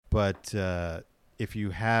But if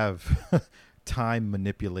you have time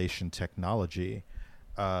manipulation technology,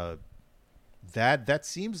 that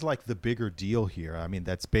seems like the bigger deal here. I mean,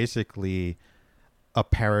 that's basically a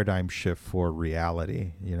paradigm shift for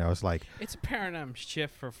reality. You know, it's like It's a paradigm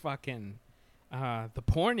shift for fucking the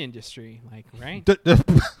porn industry, like, right?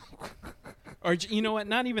 Or you know what?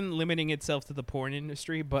 Not even limiting itself to the porn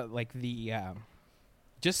industry, but like the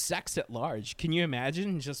just sex at large. Can you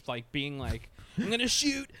imagine just like being like, I'm gonna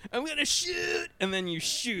shoot, and then you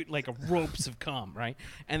shoot like ropes of cum, right?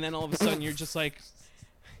 And then all of a sudden you're just like,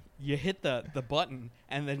 you hit the button,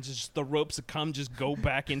 and then just the ropes of cum just go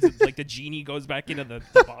back into like the genie goes back into the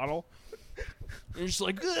bottle. And you're just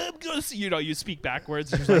like, I'm gonna see, you know, you speak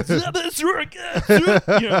backwards. And you're just like,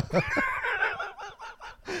 you know.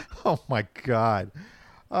 oh my God.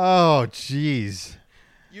 Oh, jeez.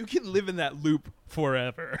 You can live in that loop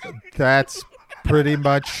forever. That's pretty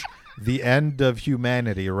much the end of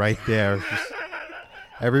humanity right there.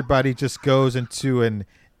 Everybody just goes into an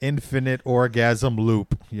infinite orgasm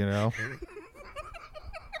loop, you know?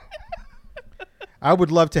 I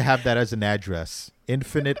would love to have that as an address.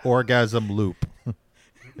 Infinite orgasm loop.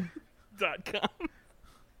 .com.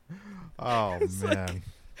 Oh, It's man.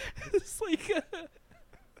 It's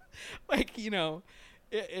like, you know,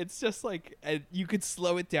 it's just like you could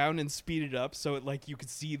slow it down and speed it up so it, like, you could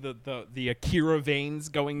see the Akira veins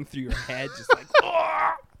going through your head, just like,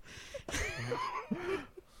 oh!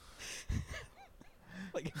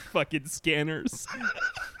 Like fucking scanners.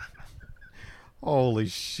 Holy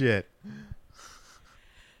shit.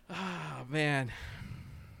 Oh, man.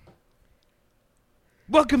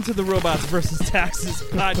 Welcome to the Robots vs. Taxes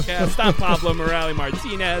podcast. I'm Pablo Morales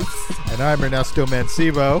Martinez. And I'm Ernesto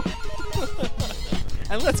Mancibo.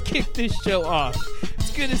 And let's kick this show off.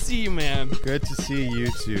 It's good to see you, man. Good to see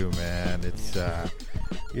you too, man. It's,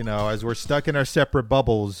 you know, as we're stuck in our separate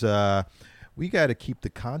bubbles, we got to keep the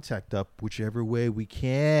contact up whichever way we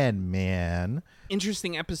can, man.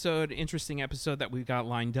 Interesting episode that we've got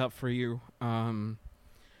lined up for you.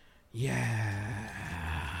 Yeah.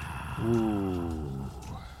 Ooh.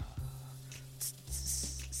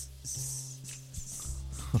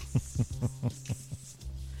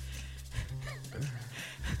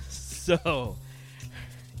 So,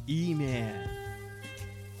 E-Man.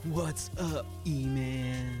 What's up,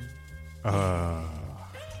 E-Man?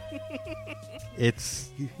 It's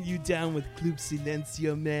You down with Club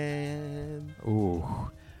Silencio, man? ooh.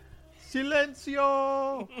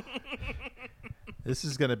 Silencio. This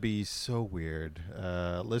is gonna be so weird,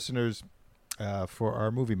 listeners. For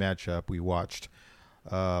our movie matchup, we watched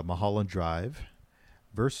Mulholland Drive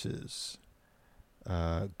versus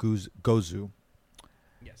Gozu.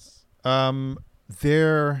 Yes.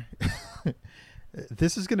 There.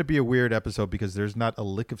 This is going to be a weird episode because there's not a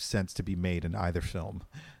lick of sense to be made in either film.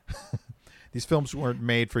 These films weren't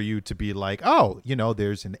made for you to be like, oh, you know,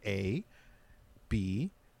 there's an A,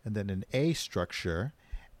 B, and then an A structure,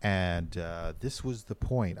 and this was the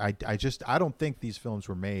point. I don't think these films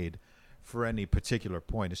were made for any particular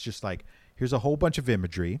point. It's just like, here's a whole bunch of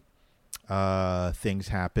imagery, things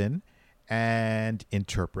happen, and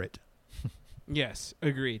interpret. Yes,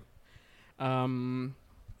 agreed.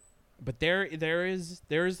 But there is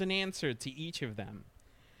an answer to each of them.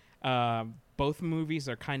 Both movies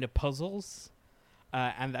are kind of puzzles,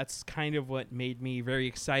 and that's kind of what made me very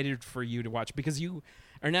excited for you to watch, because you,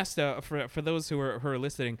 Ernesto, for those who are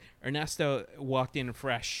listening, Ernesto walked in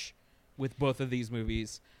fresh with both of these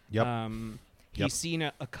movies. Yep. He's seen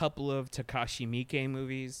a couple of Takashi Miike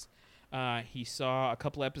movies. He saw a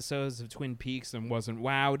couple episodes of Twin Peaks and wasn't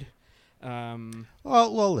wowed.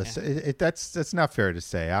 Well, listen, that's not fair to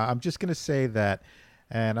say. I'm just going to say that,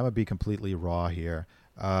 and I'm going to be completely raw here.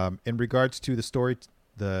 In regards to the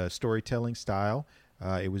storytelling style,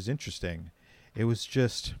 it was interesting. It was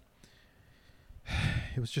just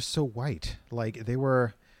so white. Like they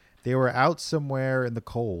were out somewhere in the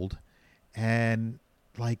cold, and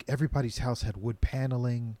like everybody's house had wood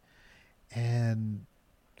paneling, and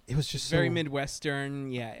it was just very so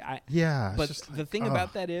Midwestern. Yeah. Yeah. But the thing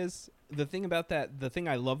about that is, the thing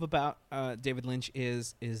I love about David Lynch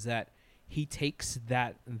is that he takes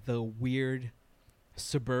the weird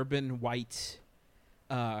suburban white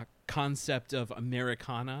concept of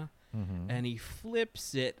Americana, mm-hmm. and he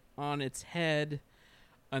flips it on its head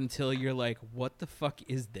until you're like, what the fuck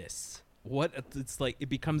is this? What? It's like it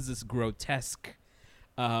becomes this grotesque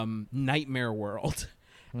nightmare world,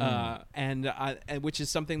 and which is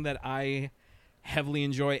something that I heavily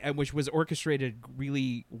enjoy, and which was orchestrated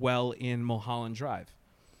really well in Mulholland Drive.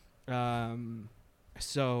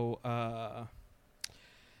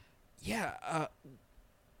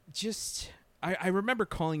 I remember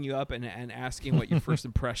calling you up and asking what your first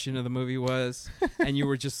impression of the movie was, and you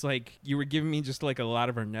were just like, you were giving me just like a lot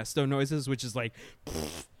of Ernesto noises, which is like,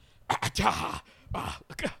 yeah,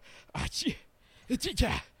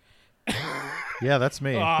 that's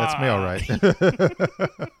me. That's me, all right.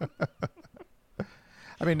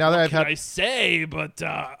 I mean, now that I've had, I say, but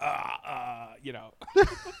you know,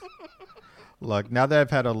 look, now that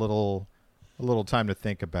I've had a little time to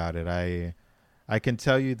think about it, I can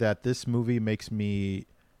tell you that this movie makes me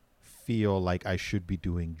feel like I should be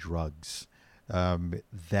doing drugs.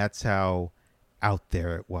 That's how out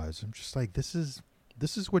there it was. I'm just like, this is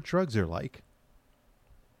what drugs are like.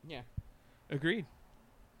 Yeah, agreed.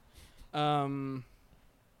 Yeah,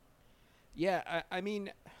 I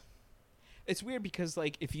mean, it's weird because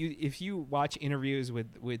like if you watch interviews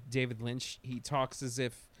with David Lynch, he talks as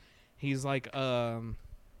if he's like a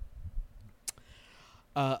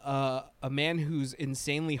man who's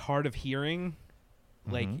insanely hard of hearing.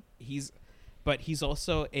 Like he's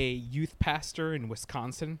also a youth pastor in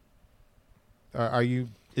Wisconsin. Are you?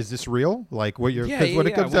 Is this real? Like what you're? Yeah, when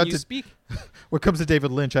it comes down to speak, when it comes to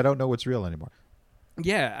David Lynch, I don't know what's real anymore.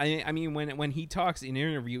 Yeah, I mean when he talks in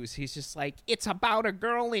interviews, he's just like, it's about a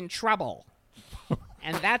girl in trouble,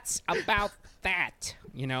 and that's about that.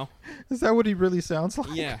 You know? Is that what he really sounds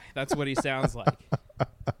like? Yeah, that's what he sounds like.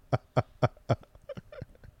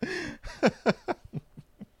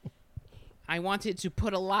 I wanted to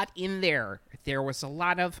put a lot in there. There was a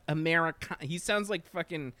lot of America. He sounds like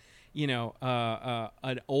fucking, you know,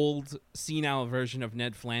 an old senile version of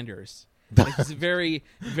Ned Flanders. Like it's very,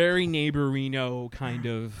 very neighborino kind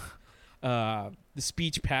of the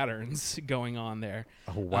speech patterns going on there.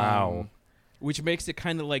 Oh, wow. Which makes it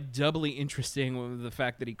kind of like doubly interesting with the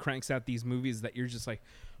fact that he cranks out these movies that you're just like,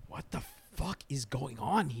 what the fuck is going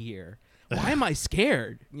on here? Why am I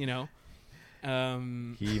scared? You know?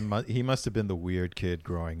 He must have been the weird kid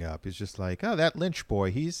growing up. He's just like, oh, that Lynch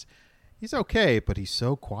boy, he's okay, but he's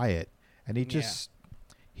so quiet, and he just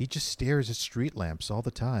stares at street lamps all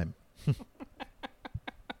the time.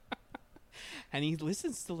 And he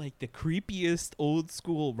listens to like the creepiest old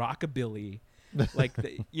school rockabilly, like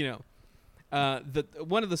you know, the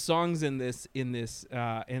one of the songs in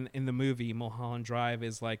the movie Mulholland Drive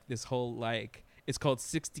is like this whole like it's called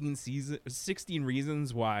 16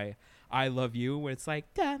 Reasons Why I Love You, where it's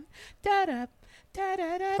like dun da da da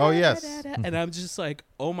da da. Oh yes, and I'm just like,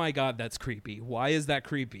 oh my god, that's creepy. Why is that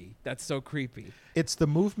creepy? That's so creepy. It's the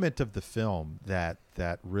movement of the film that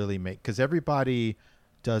really because everybody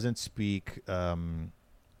doesn't speak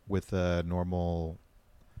with a normal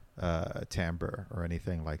timbre or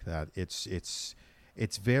anything like that. It's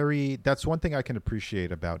very. That's one thing I can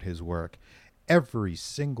appreciate about his work. Every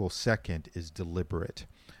single second is deliberate.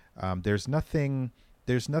 There's nothing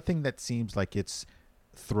that seems like it's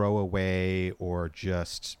throwaway or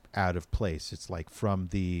just out of place. It's like from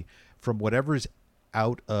whatever's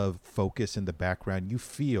out of focus in the background, you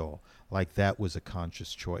feel like that was a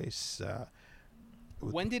conscious choice.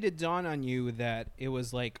 When did it dawn on you that it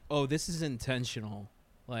was like, oh, this is intentional?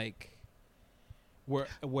 Like, where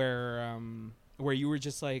you were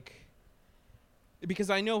just like, because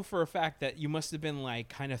I know for a fact that you must have been like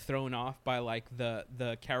kind of thrown off by like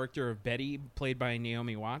the character of Betty played by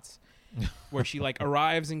Naomi Watts, where she like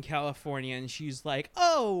arrives in California and she's like,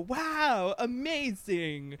 oh wow,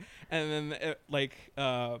 amazing, and then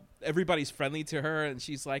everybody's friendly to her and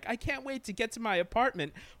she's like, I can't wait to get to my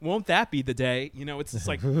apartment. Won't that be the day? You know, it's just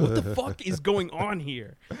like, what the fuck is going on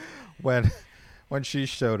here? When she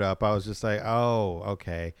showed up, I was just like, oh,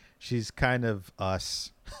 okay, she's kind of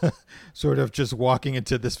us. Sort of just walking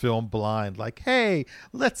into this film blind, like, hey,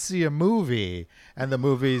 let's see a movie, and the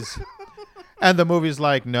movie's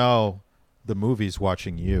like, no, the movie's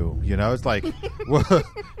watching you. You know, it's like,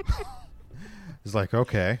 it's like,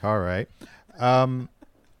 okay, all right.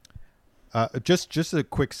 Just a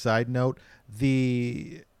quick side note: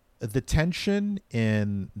 the tension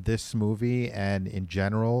in this movie and in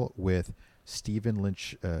general with Stephen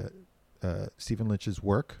Lynch's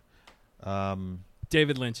work.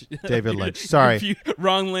 David Lynch. Sorry,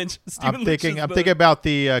 wrong Lynch. I'm thinking about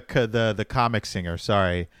the comic singer.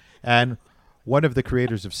 Sorry, and one of the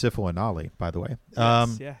creators of Sifl and Ollie, by the way.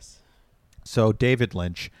 Yes. So David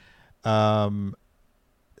Lynch,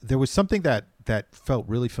 there was something that felt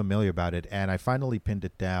really familiar about it, and I finally pinned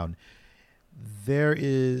it down. There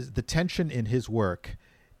is the tension in his work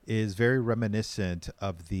is very reminiscent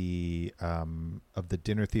of the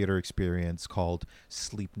dinner theater experience called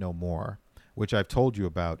Sleep No More, which I've told you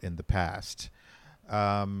about in the past.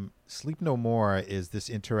 Sleep No More is this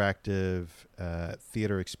interactive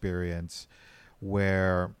theater experience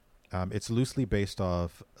where It's loosely based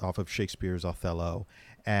off of Shakespeare's Othello,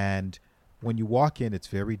 and when you walk in, it's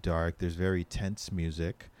very dark. There's very tense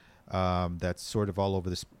music that's sort of all over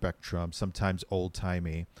the spectrum, sometimes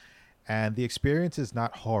old-timey. And the experience is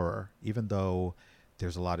not horror, even though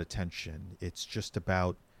there's a lot of tension. It's just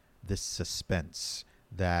about this suspense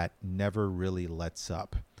that never really lets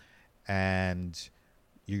up. And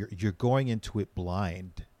you're going into it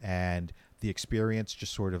blind, and the experience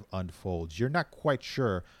just sort of unfolds. You're not quite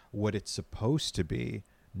sure what it's supposed to be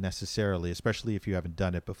necessarily, especially if you haven't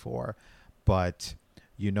done it before. But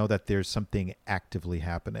you know that there's something actively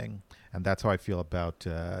happening. And that's how I feel about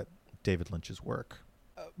David Lynch's work.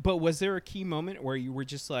 But was there a key moment where you were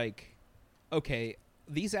just like, okay,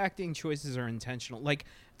 these acting choices are intentional? Like,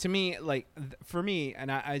 to me, like, for me,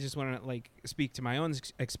 and I just want to, like, speak to my own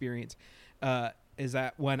experience, is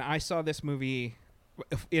that when I saw this movie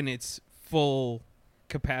in its full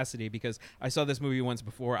capacity, because I saw this movie once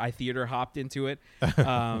before, I theater hopped into it.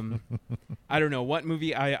 I don't know what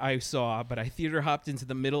movie I saw, but I theater hopped into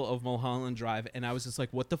the middle of Mulholland Drive, and I was just like,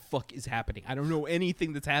 what the fuck is happening? I don't know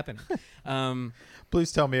anything that's happening.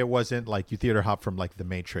 Please tell me it wasn't like you theater hop from like The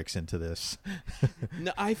Matrix into this.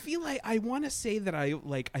 No, I feel like I want to say that I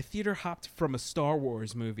theater hopped from a Star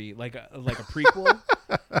Wars movie, like a prequel.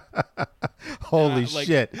 Holy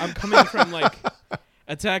shit. I'm coming from like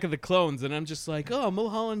Attack of the Clones, and I'm just like, oh,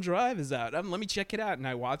 Mulholland Drive is out. Let me check it out. And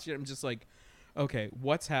I watch it. I'm just like, okay,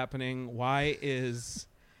 what's happening? Why is,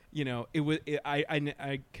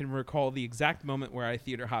 I can recall the exact moment where I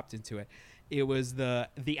theater hopped into it. It was the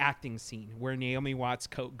acting scene where Naomi Watts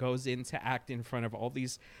goes in to act in front of all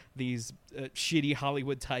these shitty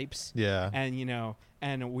Hollywood types. Yeah. And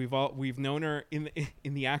and we've known her in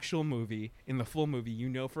the actual movie, in the full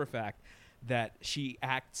movie, for a fact that she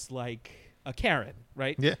acts like a Karen,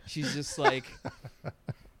 right? Yeah. She's just like,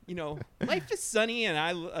 life is sunny, and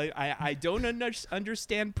I don't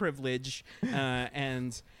understand privilege,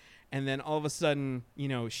 and then all of a sudden,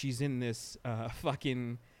 she's in this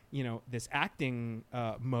fucking, this acting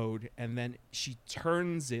mode, and then she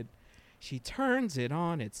turns it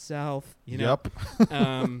on itself, Yep.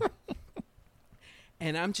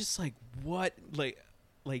 And I'm just like, what,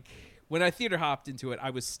 like when I theater hopped into it, I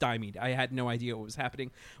was stymied. I had no idea what was happening.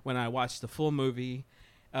 When I watched the full movie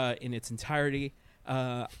in its entirety,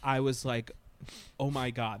 I was like, oh my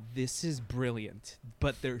God, this is brilliant.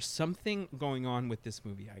 But there's something going on with this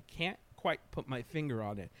movie. I can't quite put my finger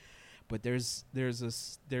on it, but there's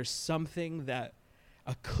something, that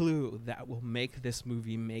a clue that will make this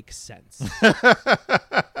movie make sense.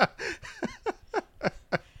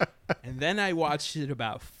 And then I watched it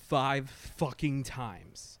about 5 fucking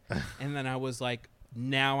times. And then I was like,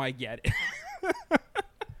 now I get it.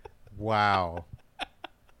 Wow.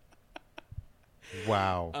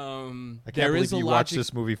 Wow. I can't believe you watched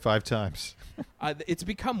this movie 5 times. It's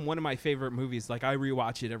become one of my favorite movies. Like, I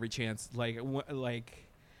rewatch it every chance. I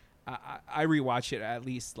rewatch it at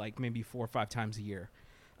least like maybe 4 or 5 times a year.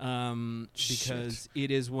 Because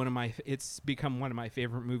it's become one of my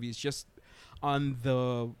favorite movies, just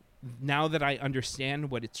on now that I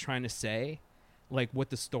understand what it's trying to say, like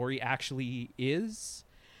what the story actually is.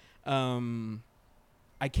 I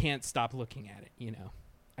can't stop looking at it,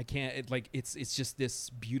 I can't, it's just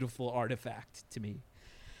this beautiful artifact to me.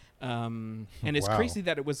 And it's Wow. crazy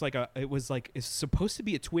that it's supposed to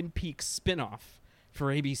be a Twin Peaks spinoff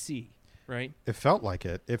for ABC, right? It felt like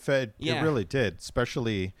it. It really did,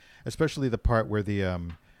 especially the part where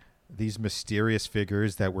these mysterious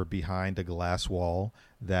figures that were behind a glass wall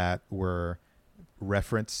that were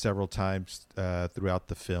referenced several times throughout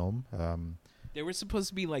the film. They were supposed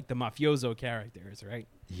to be like the mafioso characters, right?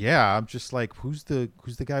 Yeah, I'm just like, who's the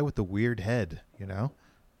guy with the weird head?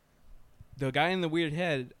 The guy in the weird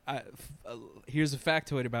head. Here's a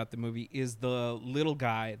factoid about the movie: is the little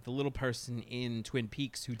guy, the little person in Twin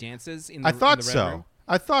Peaks who dances in the I thought in the so. Red Room.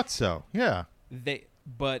 I thought so. Yeah.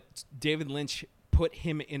 But David Lynch put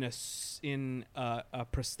him in a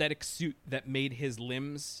prosthetic suit that made his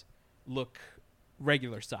limbs look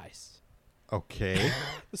regular size. Okay.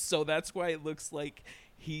 So that's why it looks like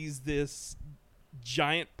he's this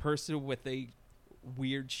giant person with a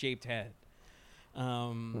weird shaped head.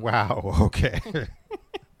 Wow. Okay.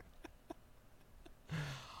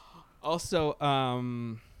 Also,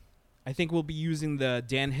 I think we'll be using the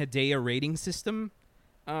Dan Hedaya rating system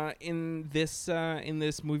in this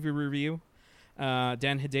movie review.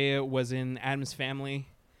 Dan Hedaya was in Addams Family.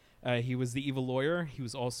 He was the evil lawyer. He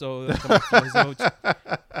was also the mafioso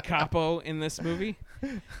capo in this movie.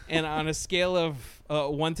 And on a scale of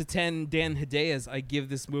 1 to 10 Dan Hedayas, I give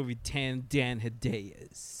this movie 10 Dan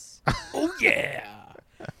Hedayas. Oh, yeah.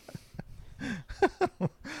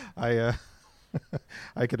 I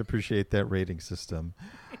I could appreciate that rating system.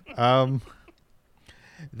 Um,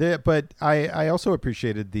 but I also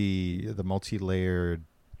appreciated the multi-layered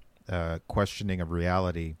questioning of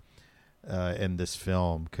reality in this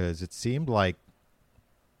film, because it seemed like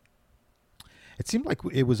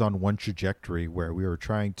it was on one trajectory where we were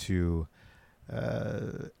trying to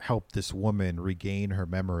help this woman regain her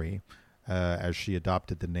memory as she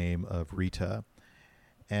adopted the name of Rita.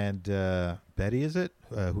 And Betty, is it?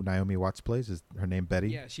 Who Naomi Watts plays? Is her name Betty?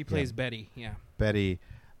 Yeah, she plays Betty. Yeah. Betty.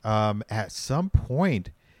 At some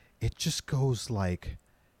point, it just goes like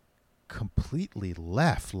completely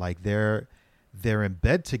left. Like they're in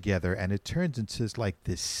bed together, and it turns into like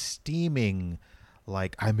this steaming,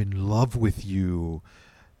 like I'm in love with you,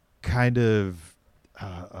 kind of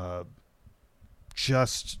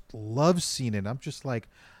just love scene. And I'm just like,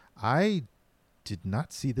 I did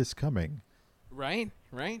not see this coming. Right.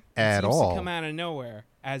 It At seems all. to come out of nowhere,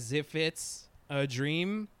 as if it's a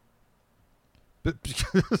dream. But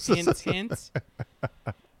Hint.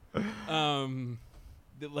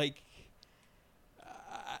 Like,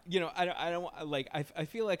 I don't like. I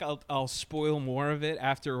feel like I'll spoil more of it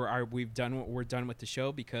after we're done with the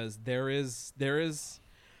show, because there's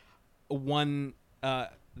one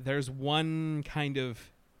kind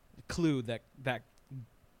of clue that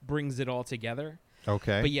brings it all together.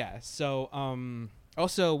 Okay. But yeah, so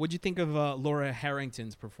also, what'd you think of Laura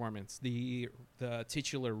Harrington's performance, the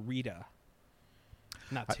titular Rita?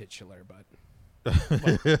 Not titular, but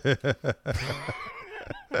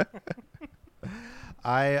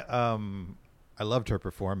I loved her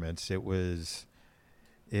performance. It was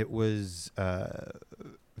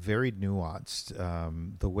very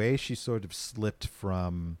nuanced. The way she sort of slipped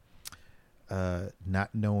from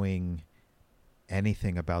not knowing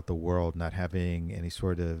anything about the world, not having any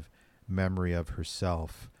sort of memory of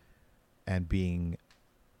herself, and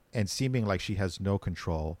seeming like she has no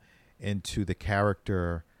control, into the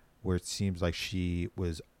character where it seems like she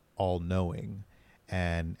was all knowing,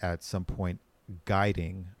 and at some point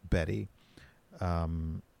guiding Betty.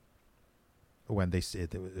 When they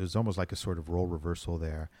said it was almost like a sort of role reversal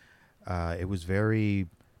there. It was very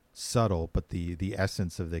subtle, but the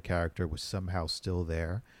essence of the character was somehow still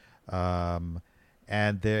there. And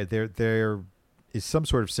there is some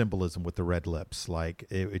sort of symbolism with the red lips. Like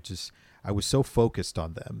it just, I was so focused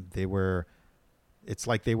on them. It's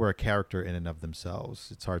like they were a character in and of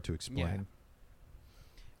themselves. It's hard to explain. Yeah.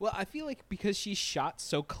 Well, I feel like because she's shot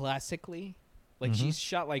so classically, like she's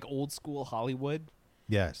shot like old school Hollywood.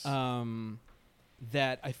 Yes.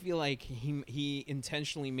 That I feel like he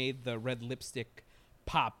intentionally made the red lipstick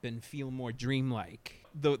pop and feel more dreamlike.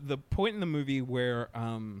 The point in the movie where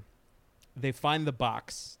they find the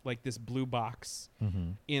box, like this blue box,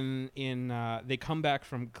 in they come back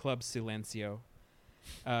from Club Silencio.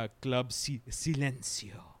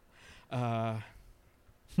 Silencio.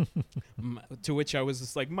 To which I was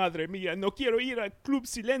just like, Madre mia, no quiero ir a Club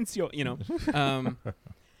Silencio,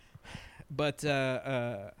 but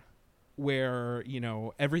where,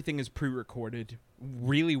 everything is pre-recorded,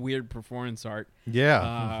 really weird performance art.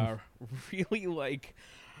 Yeah. Really like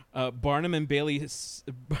Barnum and Bailey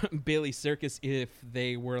Circus, if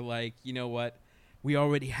they were like, you know what, we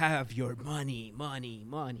already have your money,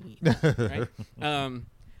 right?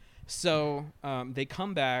 So they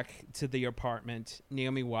come back to the apartment,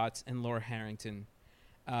 Naomi Watts and Laura Harrington.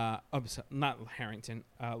 Not Harrington,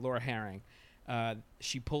 Laura Herring.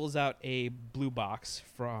 She pulls out a blue box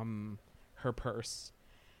from her purse.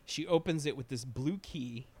 She opens it with this blue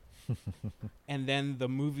key, and then the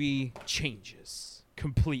movie changes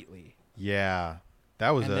completely. Yeah.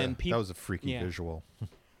 That was a freaky visual.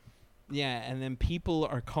 Yeah, and then people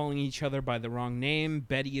are calling each other by the wrong name.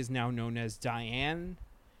 Betty is now known as Diane.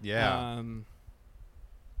 Yeah.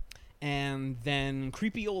 And then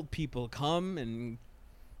creepy old people come and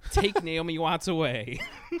take Naomi Watts away.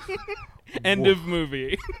 End of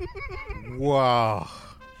movie. Wow.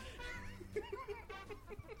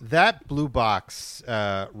 That blue box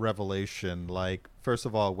revelation, like, first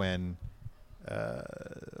of all, when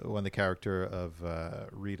the character of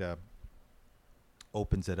Rita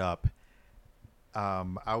opens it up,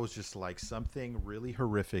 I was just like, something really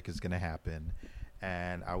horrific is going to happen,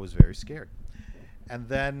 and I was very scared. And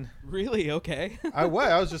then really, okay. I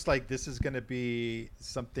was just like, this is going to be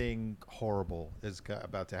something horrible is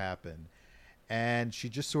about to happen. And she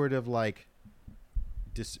just sort of like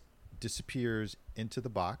disappears into the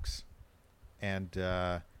box, and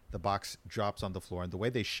the box drops on the floor. And the way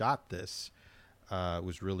they shot this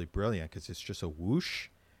was really brilliant, because it's just a whoosh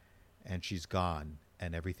and she's gone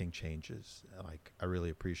and everything changes. Like, I really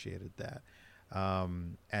appreciated that.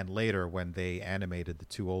 And later, when they animated the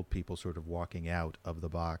two old people sort of walking out of the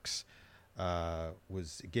box,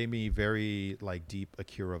 it gave me very like deep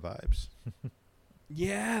Akira vibes.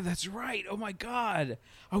 Yeah, that's right. Oh my God,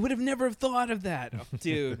 I would have never thought of that,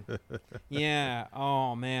 dude. Yeah.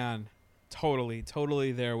 Oh man, totally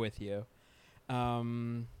there with you.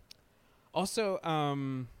 Also,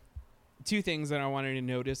 two things that I wanted to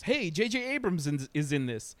notice. Hey, J.J. Abrams is in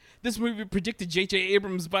this. This movie predicted J.J.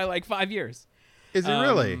 Abrams by like 5 years. Is it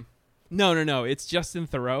really? No. It's Justin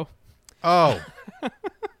Theroux. Oh.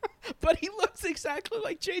 But he looks exactly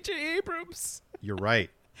like J.J. Abrams. You're right.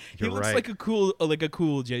 He looks like a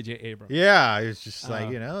cool J.J. Abrams. Yeah, it's just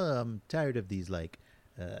like, I'm tired of these like,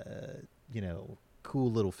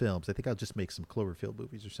 cool little films. I think I'll just make some Cloverfield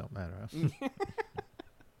movies or something. I don't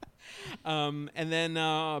know. And then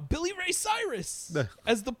Billy Ray Cyrus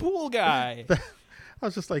as the pool guy. I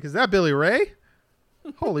was just like, is that Billy Ray?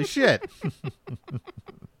 Holy shit.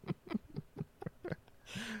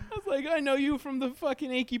 I was like, I know you from the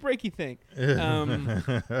fucking achy breaky thing.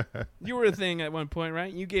 You were a thing at one point,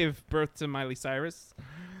 right? You gave birth to Miley Cyrus.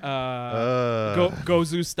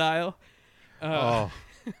 Gozu style.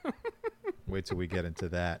 Wait till we get into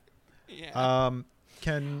that. Yeah.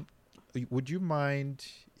 Would you mind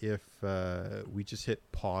if we just hit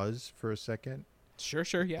pause for a second? Sure.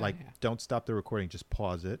 Yeah. Like, don't stop the recording. Just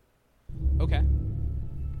pause it. Okay.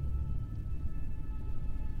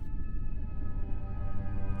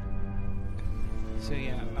 So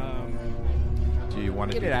yeah. Do you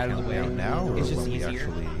want to get it out of the way now, or it's just when easier. we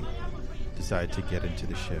actually decide to get into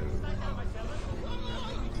the show?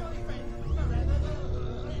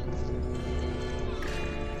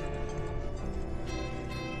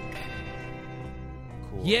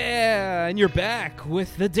 Cool. Yeah, and you're back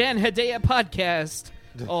with the Dan Hedaya podcast.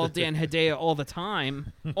 All Dan Hedaya all the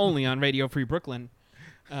time, only on Radio Free Brooklyn.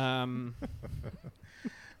 I'm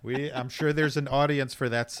sure there's an audience for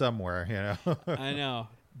that somewhere, I know.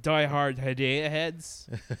 Die-hard Hedaya heads.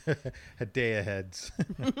 Hedaya heads.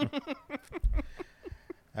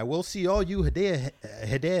 I will see all you Hedaya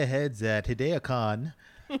heads at HedayaCon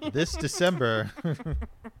this December.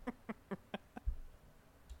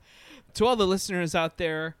 To all the listeners out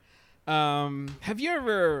there, have you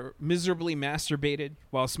ever miserably masturbated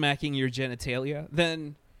while smacking your genitalia?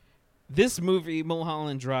 Then this movie,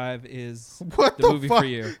 Mulholland Drive, is the movie for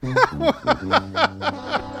you.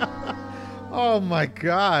 Oh my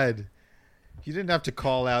God. You didn't have to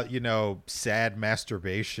call out, sad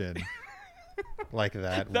masturbation like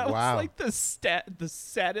that. That wow. was like the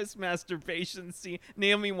saddest masturbation scene.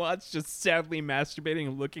 Naomi Watts just sadly masturbating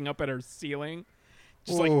and looking up at her ceiling.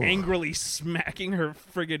 Just like angrily smacking her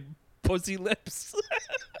friggin' pussy lips.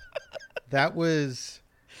 That was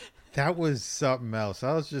something else.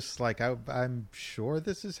 I was just like, I'm sure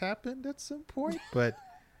this has happened at some point, but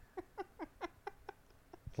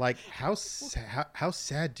like, how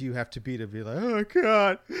sad do you have to be like, oh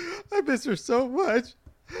God, I miss her so much.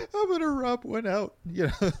 I'm gonna rub one out, Yeah,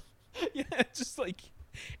 just like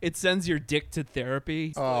it sends your dick to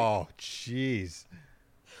therapy. Oh, jeez.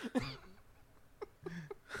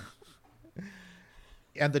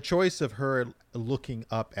 And the choice of her looking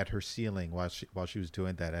up at her ceiling while she was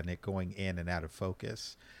doing that, and it going in and out of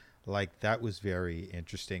focus, like, that was very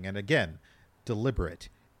interesting. And again, deliberate.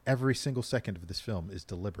 Every single second of this film is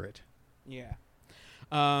deliberate. Yeah.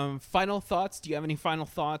 Final thoughts? Do you have any final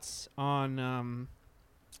thoughts on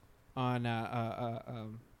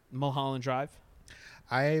Mulholland Drive?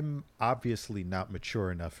 I'm obviously not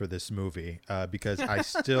mature enough for this movie because I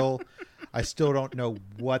still don't know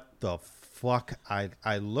what the fuck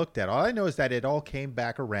I looked at. All I know is that it all came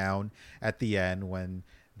back around at the end when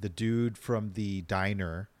the dude from the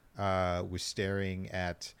diner was staring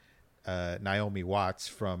at Naomi Watts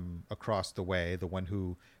from across the way, the one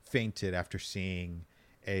who fainted after seeing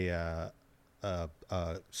a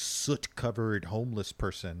soot-covered homeless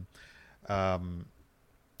person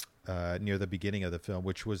near the beginning of the film,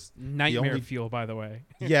 which was nightmare fuel, by the way.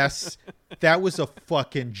 Yes, that was a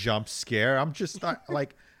fucking jump scare. I'm just not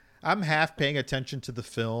like, I'm half paying attention to the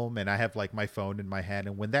film, and I have like my phone in my hand,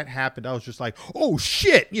 and when that happened, I was just like, oh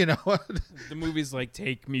shit, The movie's like,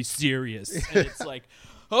 take me serious, and it's like,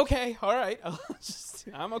 okay, all right,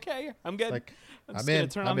 I'm okay, I'm good. Like, I'm just gonna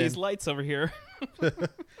turn on these lights over here.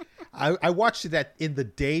 I watched that in the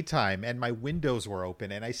daytime, and my windows were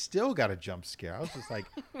open, and I still got a jump scare. I was just like,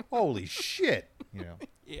 holy shit,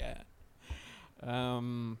 Yeah.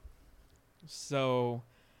 So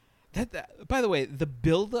that by the way, the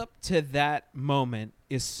build up to that moment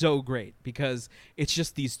is so great because it's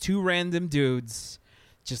just these two random dudes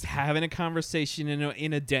just having a conversation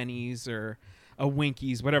in a Denny's or a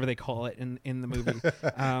Winkies, whatever they call it in the movie.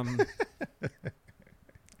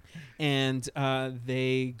 And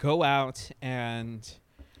they go out and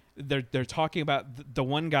they're talking about the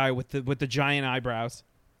one guy with the giant eyebrows.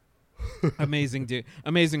 Amazing dude,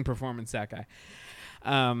 amazing performance, that guy.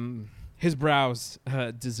 His brows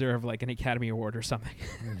deserve like an Academy Award or something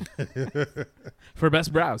for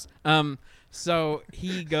best brows. So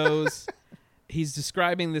he goes, he's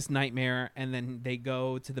describing this nightmare, and then they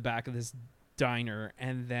go to the back of this diner,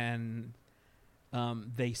 and then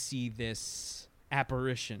they see this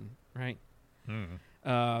apparition, right?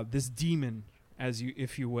 This demon,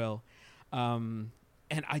 if you will. And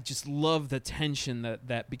I just love the tension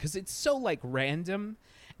that because it's so like random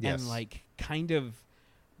and like kind of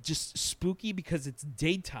just spooky because it's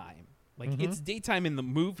daytime. Like it's daytime in the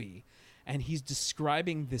movie, and he's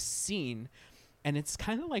describing this scene, and it's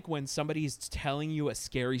kind of like when somebody's telling you a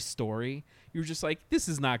scary story, you're just like, this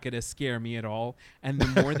is not going to scare me at all. And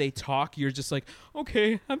the more they talk, you're just like,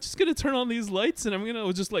 okay, I'm just going to turn on these lights and I'm going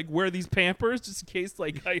to just like wear these Pampers just in case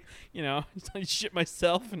like I shit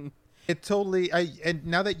myself. And it totally, and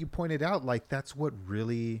now that you pointed out, like that's what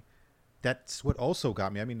also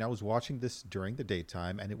got me. I mean, I was watching this during the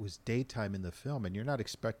daytime, and it was daytime in the film, and you're not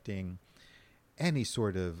expecting any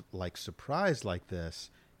sort of like surprise like this,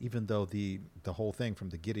 even though the whole thing from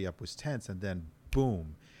the giddy up was tense, and then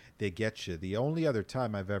boom, they get you. The only other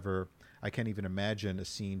time I can't even imagine a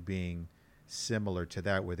scene being similar to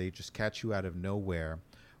that, where they just catch you out of nowhere,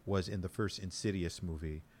 was in the first Insidious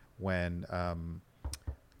movie, when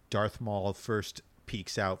Darth Maul first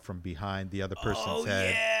peeks out from behind the other person's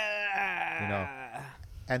head. Yeah. You know,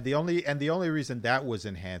 and the only reason that was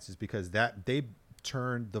enhanced is because that they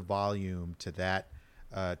turned the volume to that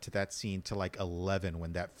scene to like 11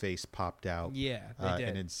 when that face popped out. Yeah, they did.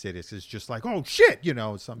 And Insidious is just like, oh shit,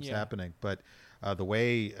 something's happening. But the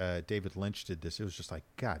way David Lynch did this, it was just like,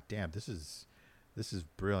 God damn, this is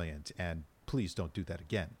brilliant, and please don't do that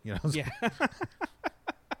again. Yeah.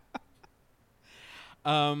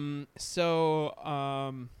 On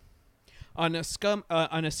a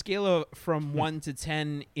scale of from 1 to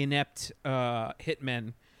 10 inept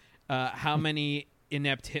hitmen, how many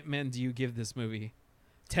inept hitmen do you give this movie?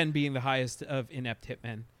 10 being the highest of inept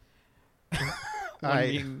hitmen. 1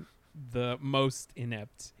 being the most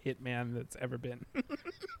inept hitman that's ever been.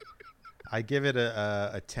 I give it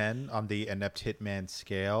a 10 on the inept hitman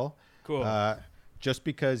scale. Cool. Just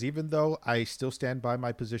because, even though I still stand by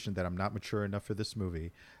my position that I'm not mature enough for this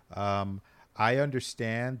movie, I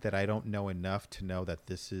understand that I don't know enough to know that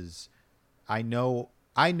this is. I know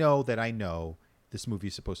that I know this movie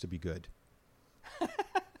is supposed to be good.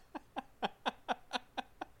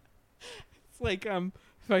 It's like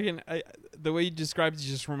the way you described it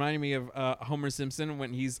just reminded me of Homer Simpson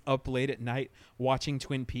when he's up late at night watching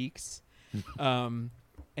Twin Peaks.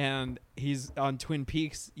 And he's on Twin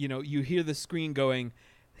Peaks, you hear the screen going,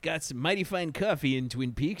 got some mighty fine coffee in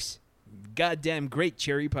Twin Peaks. Goddamn great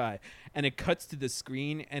cherry pie. And it cuts to the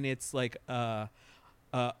screen, and it's like a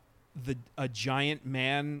giant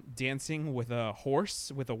man dancing with a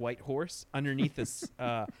horse, with a white horse underneath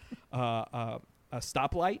a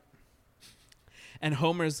stoplight. And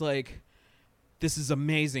Homer's like, this is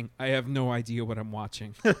amazing. I have no idea what I'm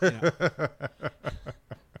watching.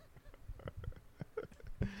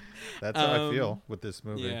 That's how I feel with this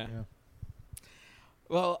movie. Yeah.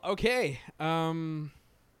 Well, okay.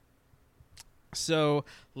 So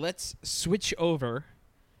let's switch over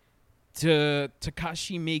to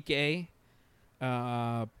Takashi Miike,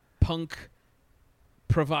 punk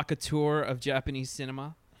provocateur of Japanese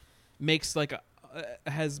cinema.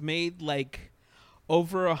 Has made like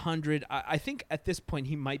over 100. I think at this point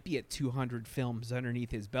he might be at 200 films underneath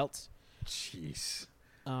his belt. Jeez.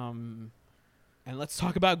 And let's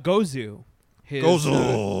talk about Gozu. Gozu.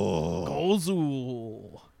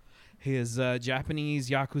 His Japanese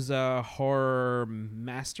Yakuza horror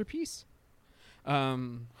masterpiece.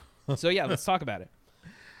 So yeah, let's talk about it.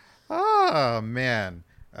 Oh, man.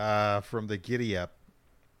 From the giddy up,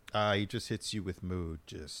 he just hits you with mood.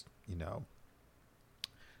 Just,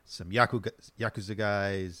 some Yakuza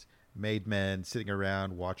guys, made men sitting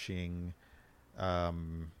around watching a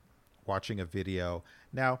video.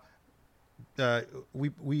 Now, I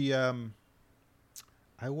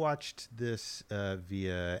watched this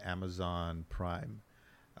via Amazon Prime,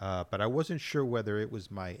 but I wasn't sure whether it was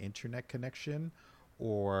my internet connection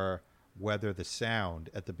or whether the sound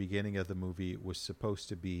at the beginning of the movie was supposed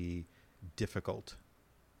to be difficult.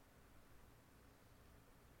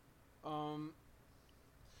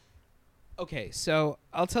 Okay, so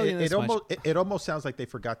I'll tell you this much. It almost sounds like they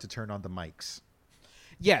forgot to turn on the mics.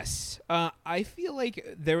 Yes, I feel like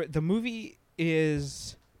the movie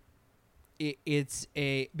is it's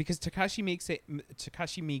a because Takashi Miike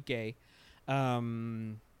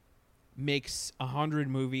makes 100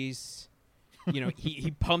 movies. You know,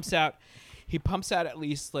 he pumps out at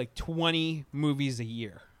least like 20 movies a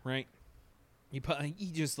year, right? He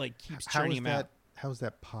just like keeps churning them out. How is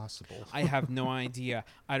that possible? I have no idea.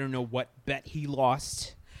 I don't know what bet he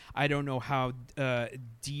lost. I don't know how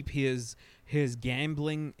deep his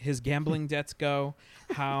gambling debts go.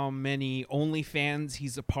 How many OnlyFans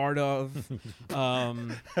he's a part of.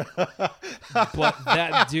 But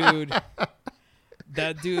that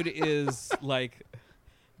dude is like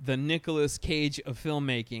the Nicolas Cage of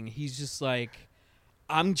filmmaking. He's just like,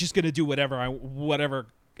 I'm just gonna do whatever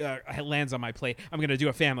lands on my plate. I'm gonna do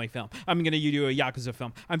a family film. I'm gonna do a Yakuza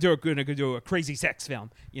film. I'm gonna do a crazy sex film.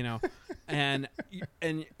 You know, and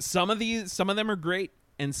some of them are great,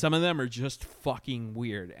 and some of them are just fucking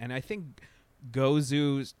weird. And I think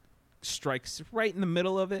Gozu strikes right in the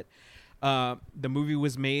middle of it. The movie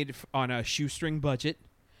was made on a shoestring budget.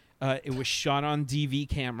 It was shot on DV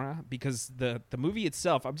camera because the movie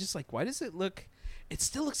itself, I'm just like, why does it look? It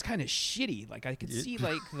still looks kind of shitty. Like I could see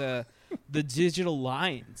like the digital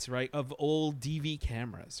lines, right, of old DV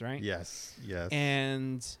cameras, right? Yes.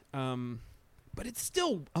 And but it's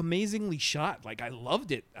still amazingly shot. Like I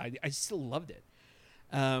loved it. I still loved it.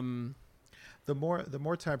 The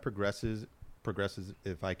more time progresses,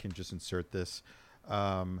 if I can just insert this.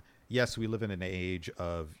 Yes, we live in an age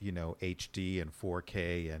of, you know, HD and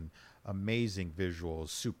 4K and amazing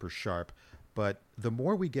visuals, super sharp. But the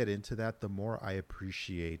more we get into that, the more I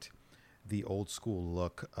appreciate the old school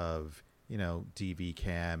look of, you know, DV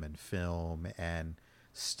cam and film and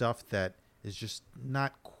stuff that is just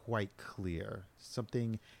not quite clear.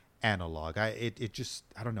 Something analog. I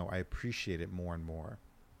don't know. I appreciate it more and more.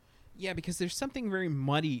 Yeah, because there's something very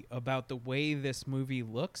muddy about the way this movie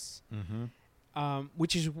looks. Mm-hmm.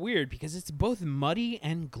 Which is weird because it's both muddy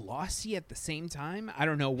and glossy at the same time. I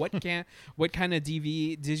don't know what what kind of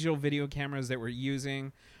digital video cameras that we're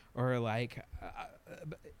using, or like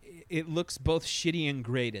it looks both shitty and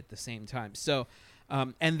great at the same time. So,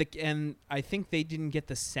 and I think they didn't get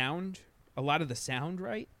a lot of the sound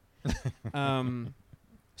right.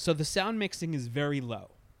 So the sound mixing is very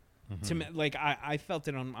low. Mm-hmm. To me, like I felt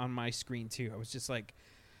it on my screen too. I was just like,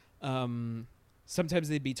 sometimes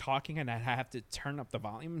they'd be talking and I'd have to turn up the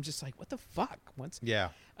volume. I'm just like, what the fuck? Yeah.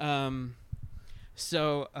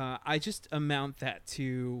 So I just amount that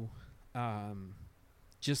to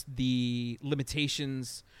just the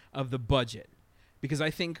limitations of the budget. Because I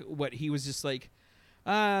think what he was just like,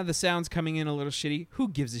 the sound's coming in a little shitty. Who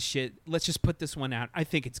gives a shit? Let's just put this one out. I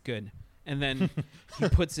think it's good. And then he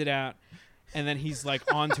puts it out. And then he's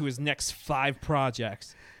like on to his next 5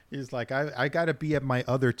 projects. He's like, I got to be at my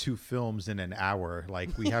other 2 films in an hour. Like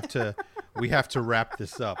we have to wrap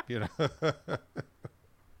this up, you know.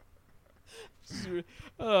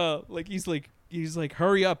 Like he's like,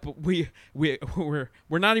 hurry up. We're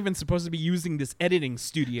not even supposed to be using this editing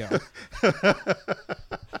studio.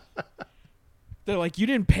 They're like, you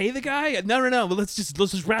didn't pay the guy? No. Well, let's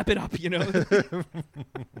just wrap it up, you know.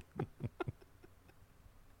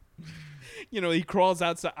 You know, he crawls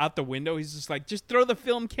out the window. He's just like, just throw the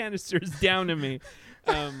film canisters down to me.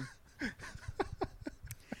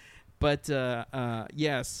 But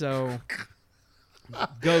yeah, so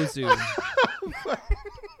Gozu.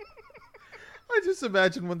 I just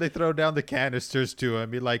imagine when they throw down the canisters to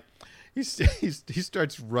him, he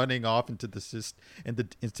starts running off into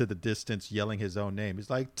the distance, yelling his own name. He's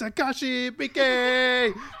like, Takashi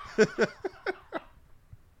Miike!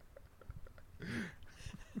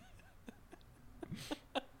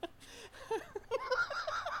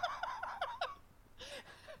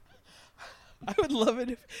 I would love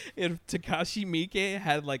it if Takashi Miike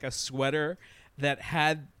had like a sweater that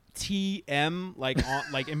had TM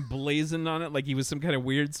like emblazoned on it, like he was some kind of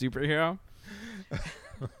weird superhero.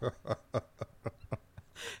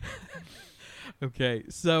 Okay,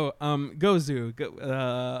 so Gozu.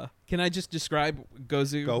 Can I just describe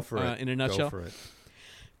Gozu? Go for it. In a nutshell. Go for it.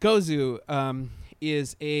 Gozu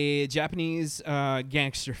is a Japanese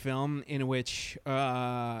gangster film in which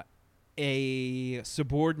a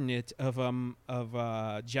subordinate of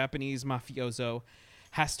a Japanese mafioso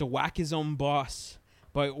has to whack his own boss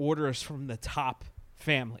by orders from the top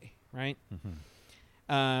family, right?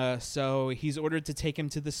 Mm-hmm. So he's ordered to take him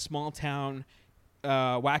to this small town,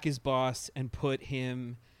 whack his boss, and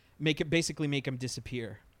basically make him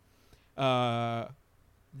disappear. That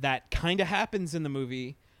kind of happens in the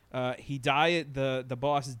movie. The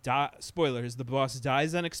boss spoilers, the boss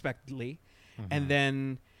dies unexpectedly, mm-hmm. and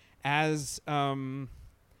then as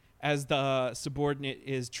as the subordinate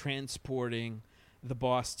is transporting the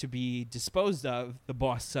boss to be disposed of, the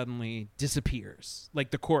boss suddenly disappears.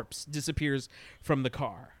 Like the corpse disappears from the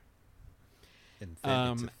car. And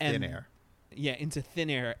then into thin air. Yeah, into thin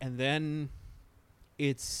air. And then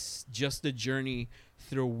it's just a journey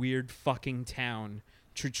through a weird fucking town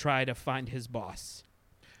to try to find his boss.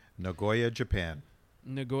 Nagoya, Japan.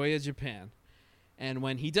 And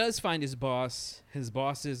when he does find his boss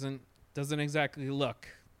doesn't exactly look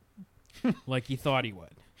like he thought he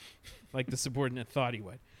would. Like the subordinate thought he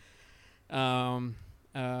would. The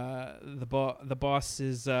boss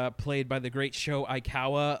is played by the great Sho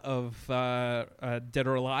Aikawa of Dead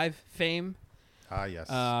or Alive fame. Ah, yes.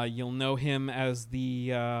 You'll know him as the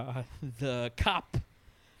cop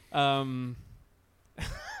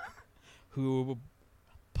who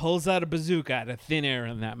pulls out a bazooka out of thin air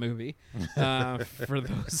in that movie. For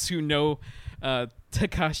those who know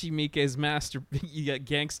Takashi Miike's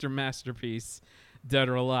gangster masterpiece, Dead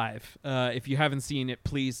or Alive. If you haven't seen it,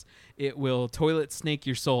 please, it will toilet snake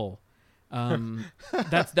your soul.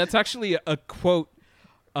 That's actually a quote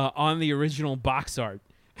on the original box art.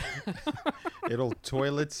 It'll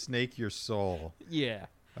toilet snake your soul. Yeah.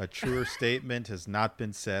 A truer statement has not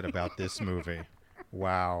been said about this movie.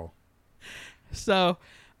 Wow. So,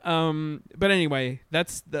 but anyway,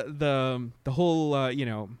 that's the whole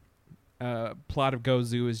plot of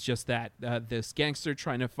Gozu is just that this gangster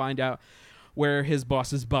trying to find out where his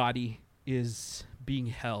boss's body is being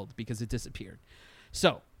held because it disappeared.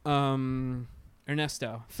 So,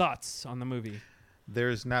 Ernesto, thoughts on the movie?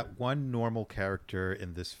 There's not one normal character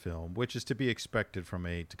in this film, which is to be expected from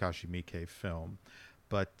a Takashi Miike film.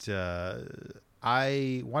 But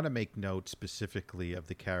I want to make note specifically of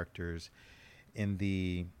the characters in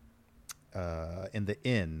the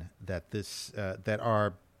inn that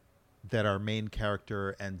our main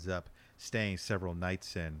character ends up staying several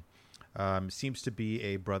nights in. Seems to be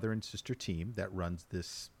a brother and sister team that runs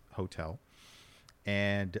this hotel,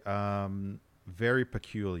 and very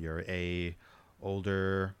peculiar. An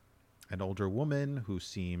older woman who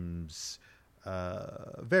seems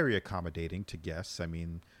very accommodating to guests. I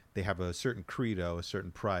mean, they have a certain credo, a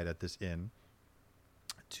certain pride at this inn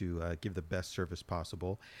to give the best service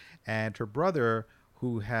possible, and her brother,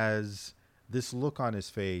 who has this look on his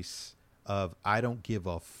face of I don't give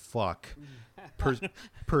a fuck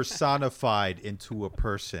personified into a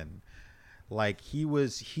person. Like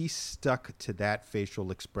he stuck to that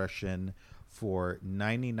facial expression for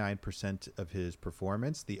 99% of his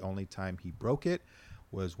performance. The only time he broke it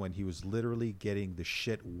was when he was literally getting the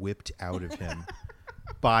shit whipped out of him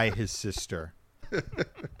by his sister.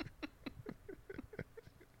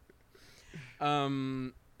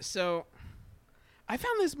 So I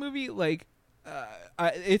found this movie like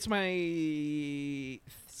it's my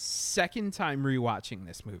second time rewatching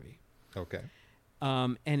this movie. Okay.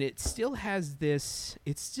 And it still has this.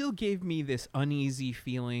 It still gave me this uneasy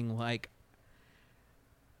feeling, like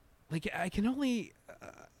I can only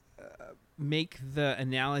make the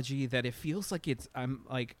analogy that it feels like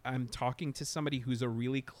I'm talking to somebody who's a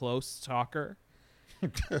really close talker.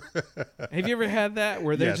 Have you ever had that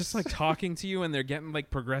where they're just like talking to you and they're getting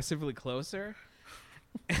like progressively closer?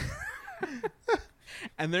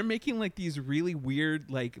 And they're making like these really weird,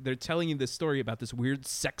 like they're telling you this story about this weird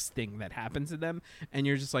sex thing that happens to them. And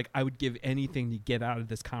you're just like, I would give anything to get out of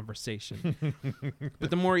this conversation. But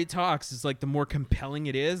the more he talks, it's like the more compelling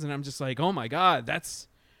it is. And I'm just like, oh my God,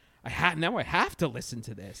 now I have to listen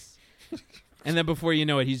to this. And then before you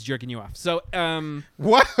know it, he's jerking you off. So,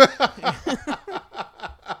 what?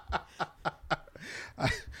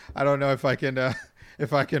 I don't know if I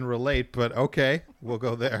can relate, but okay, we'll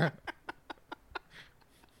go there.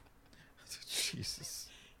 Jesus.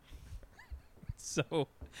 So,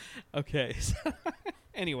 okay.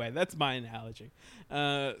 Anyway, that's my analogy.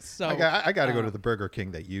 So I got to go to the Burger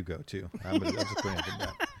King that you go to. I'm just putting it in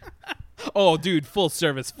that. Oh, dude, full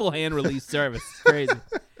service, full hand release service. It's crazy.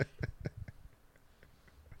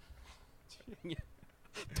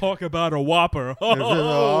 Talk about a Whopper.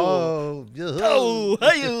 Oh,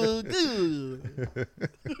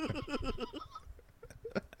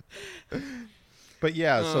 But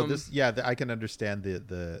yeah, so I can understand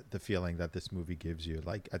the feeling that this movie gives you.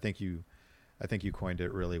 Like, I think you coined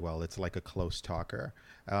it really well. It's like a close talker.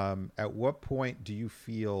 At what point do you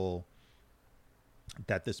feel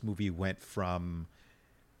that this movie went from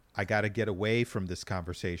I got to get away from this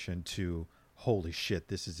conversation to holy shit,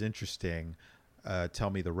 this is interesting. Tell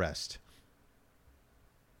me the rest.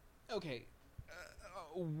 Okay.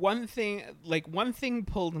 One thing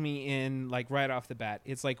pulled me in like right off the bat.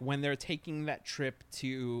 It's like when they're taking that trip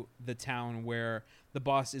to the town where the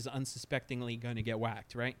boss is unsuspectingly going to get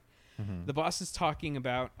whacked, right? Mm-hmm. The boss is talking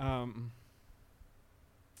about.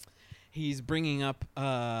 He's bringing up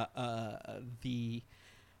the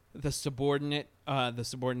subordinate. The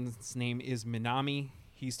subordinate's name is Minami.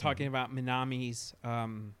 He's talking about Minami's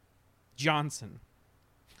Johnson.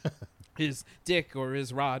 His dick or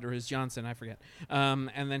his rod or his Johnson, I forget.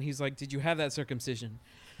 And then he's like, "Did you have that circumcision?"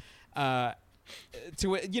 To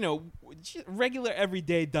regular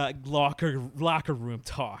everyday locker room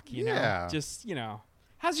talk. You know, just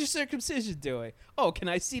how's your circumcision doing? Oh, can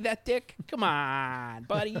I see that dick? Come on,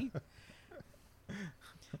 buddy.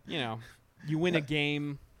 You win a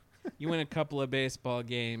game, you win a couple of baseball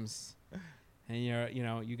games, and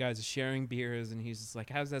you guys are sharing beers, and he's just like,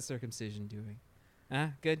 "How's that circumcision doing? Huh?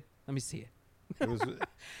 Good. Let me see it."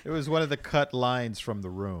 It was one of the cut lines from The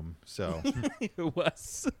Room. So it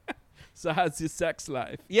was. So how's your sex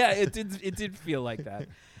life? Yeah, it did feel like that.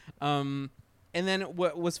 And then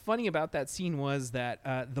what was funny about that scene was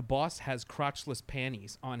that the boss has crotchless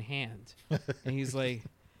panties on hand, and he's like,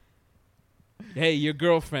 "Hey, your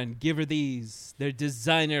girlfriend, give her these. They're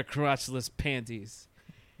designer crotchless panties."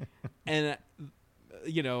 And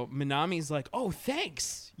Minami's like, "Oh,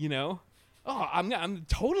 thanks. Oh, I'm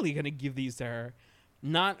totally gonna give these to her."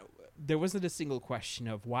 There wasn't a single question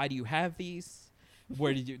of why do you have these?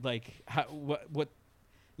 Where did you how, what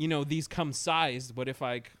these come sized. What if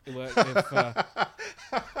I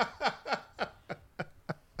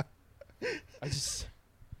just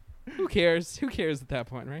who cares at that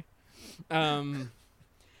point, right?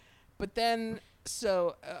 But then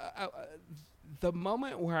the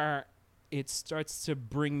moment where it starts to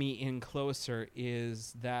bring me in closer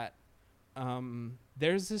is that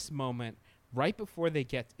there's this moment right before they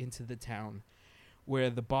get into the town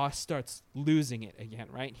where the boss starts losing it again,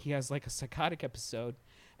 right? He has like a psychotic episode,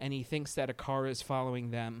 and he thinks that a car is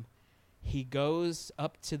following them. He goes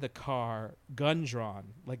up to the car, gun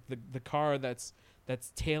drawn, like the car that's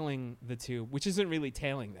tailing the two, which isn't really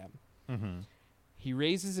tailing them. Mm-hmm. He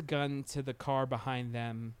raises a gun to the car behind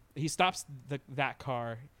them. He stops that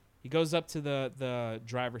car. He goes up to the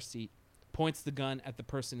driver's seat, points the gun at the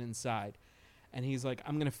person inside, and he's like,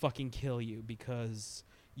 "I'm gonna fucking kill you because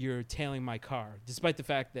you're tailing my car," despite the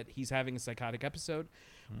fact that he's having a psychotic episode.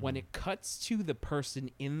 Mm-hmm. When it cuts to the person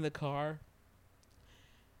in the car,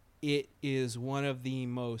 it is one of the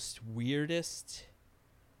most weirdest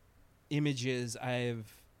images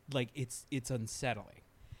it's unsettling.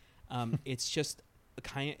 It's just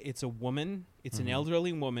it's a woman, it's an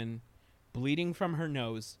elderly woman bleeding from her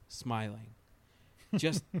nose, smiling,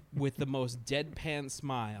 just with the most deadpan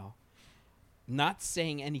smile, not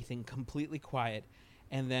saying anything, completely quiet.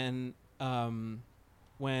 And then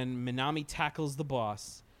when Minami tackles the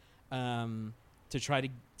boss to try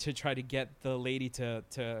to get the lady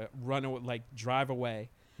to run drive away,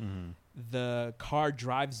 the car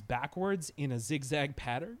drives backwards in a zigzag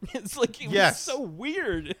pattern. It's like it was so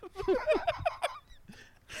weird.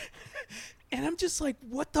 And I'm just like,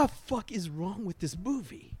 what the fuck is wrong with this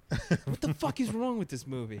movie? What the fuck is wrong with this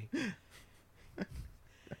movie?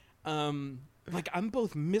 I'm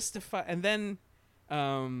both mystified, and then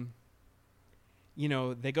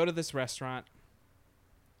they go to this restaurant.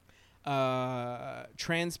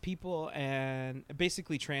 Trans people are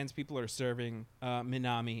serving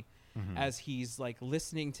Minami as he's like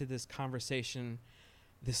listening to this conversation,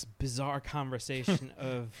 this bizarre conversation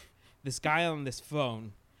of this guy on this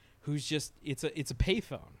phone who's just it's a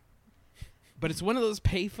payphone, but it's one of those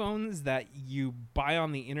payphones that you buy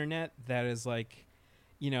on the internet that is like,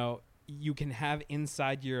 you can have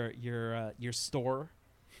inside your store,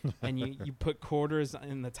 and you put quarters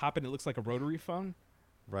in the top, and it looks like a rotary phone.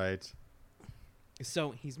 Right.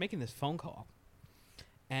 So he's making this phone call,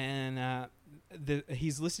 and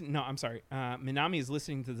he's listening. No, I'm sorry. Minami is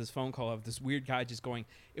listening to this phone call of this weird guy just going,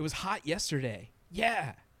 "It was hot yesterday.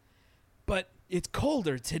 Yeah. But it's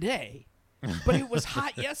colder today. But it was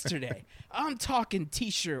hot yesterday. I'm talking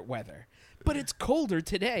t-shirt weather. But it's colder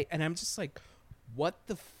today." And I'm just like, what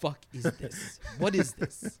the fuck is this? What is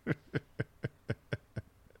this?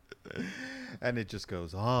 And it just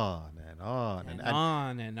goes on and on and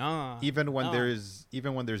on and on. Even when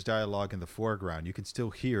there's dialogue in the foreground, you can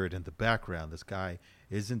still hear it in the background. This guy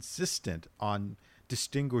is insistent on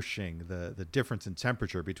distinguishing the difference in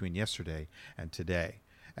temperature between yesterday and today.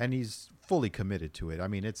 And he's fully committed to it. I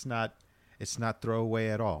mean, it's not throwaway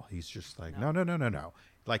at all. He's just like, no.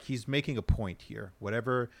 Like, he's making a point here.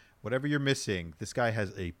 Whatever you're missing, this guy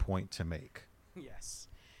has a point to make. Yes.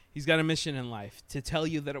 He's got a mission in life to tell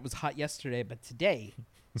you that it was hot yesterday, but today,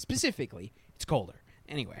 specifically, it's colder.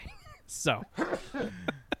 Anyway, so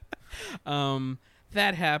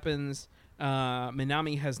that happens.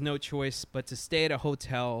 Minami has no choice but to stay at a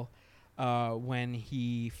hotel when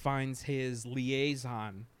he finds his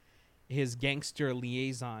liaison, his gangster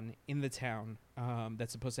liaison in the town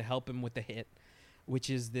that's supposed to help him with the hit, which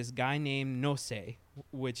is this guy named Nose,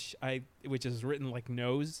 which is written like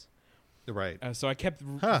nose. Right. So I kept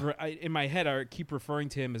in my head I keep referring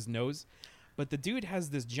to him as Nose, but the dude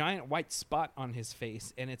has this giant white spot on his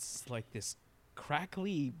face, and it's like this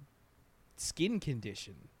crackly skin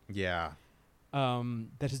condition. Yeah.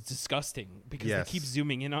 That is disgusting because they keep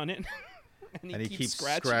zooming in on it, and he keeps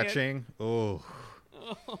scratching. Oh.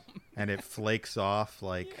 And it flakes off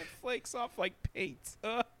like. Yeah, it flakes off like paint.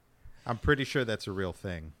 I'm pretty sure that's a real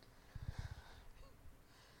thing.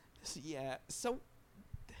 Yeah. So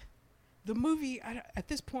the movie at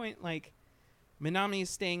this point, like, Minami is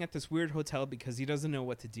staying at this weird hotel because he doesn't know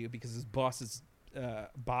what to do because his boss's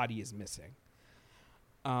body is missing.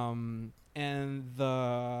 And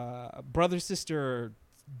the brother-sister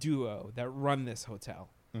duo that run this hotel.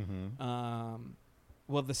 Mm-hmm.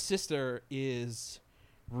 Well, the sister is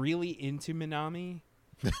really into Minami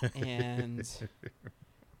and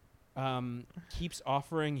keeps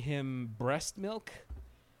offering him breast milk.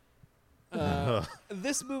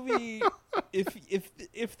 This movie,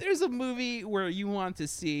 if there's a movie where you want to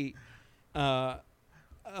see a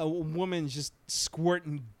woman just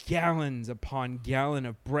squirting gallons upon gallon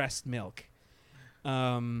of breast milk,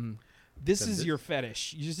 this is your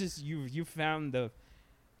fetish. You found the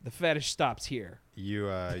fetish stops here.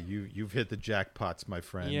 You've hit the jackpots, my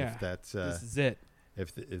friend. Yeah, if that's this is it.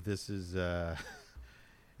 If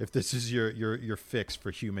this is your fix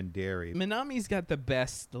for human dairy. Minami's got the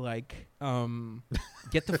best, like,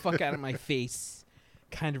 get the fuck out of my face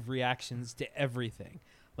kind of reactions to everything.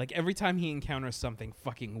 Like, every time he encounters something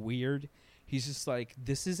fucking weird, he's just like,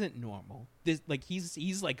 this isn't normal. This, like,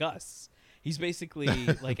 he's like us. He's basically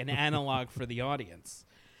like an analog for the audience.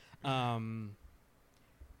 And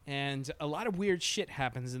a lot of weird shit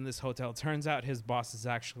happens in this hotel. Turns out his boss is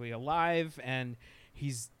actually alive, and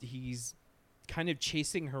he's kind of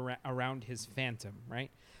chasing her around his phantom, right?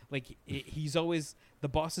 Like, the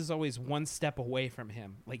boss is always one step away from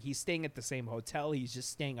him. Like, he's staying at the same hotel. He's just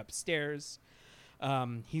staying upstairs.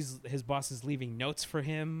 His boss is leaving notes for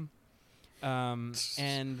him. And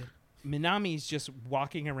Minami's just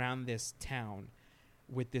walking around this town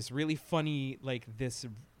with this really funny, like, this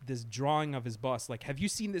drawing of his boss. Like, have you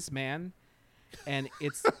seen this man? And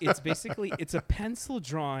it's basically, it's a pencil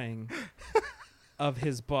drawing of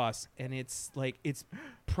his boss, and it's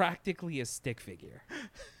practically a stick figure.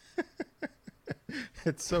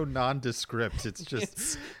 It's so nondescript. It's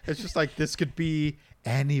just like, this could be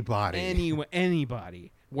anybody.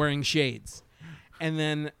 Anybody wearing shades. And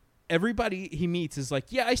then everybody he meets is like,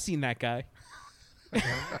 yeah, I seen that guy.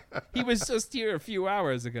 He was just here a few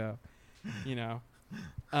hours ago, you know.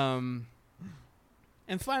 And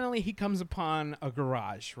finally he comes upon a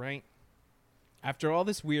garage, right? After all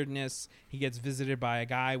this weirdness, he gets visited by a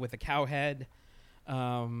guy with a cow head,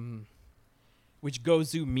 which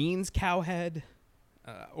Gozu means cow head,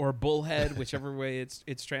 or bull head, whichever way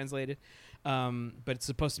it's translated. But it's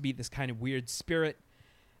supposed to be this kind of weird spirit.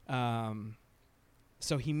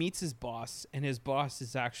 So he meets his boss, and his boss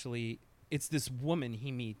is actually, it's this woman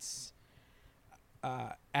he meets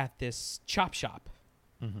at this chop shop.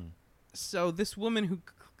 Mm-hmm. So this woman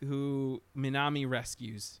who Minami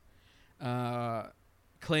rescues,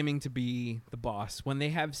 claiming to be the boss, when they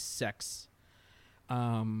have sex,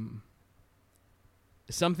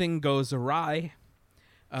 something goes awry.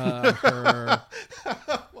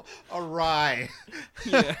 Awry.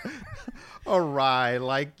 Yeah. Awry,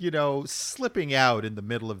 like, slipping out in the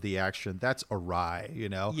middle of the action. That's awry,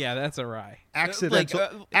 Yeah, that's awry.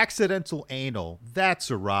 Accidental anal.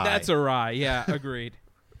 That's awry. That's awry. Yeah, agreed.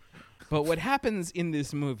 But what happens in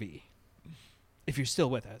this movie, if you're still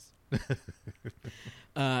with us,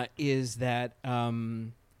 is that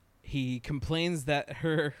he complains that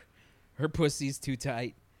her pussy's too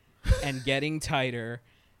tight and getting tighter,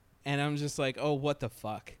 and I'm just like, oh, what the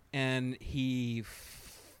fuck? And he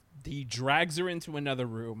drags her into another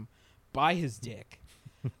room by his dick,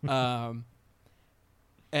 and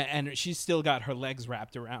she's still got her legs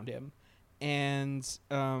wrapped around him. And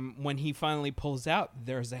when he finally pulls out,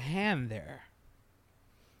 there's a hand there.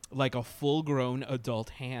 Like a full-grown adult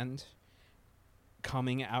hand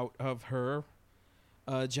coming out of her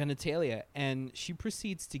genitalia. And she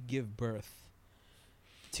proceeds to give birth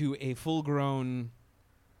to a full-grown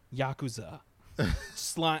Yakuza.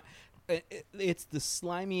 It's the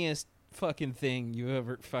slimiest fucking thing you've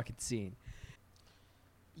ever fucking seen.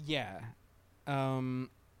 Yeah.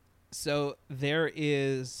 So there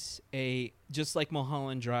is just like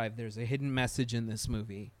Mulholland Drive, there's a hidden message in this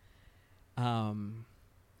movie.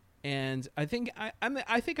 And I think I'm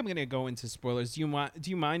going to go into spoilers. Do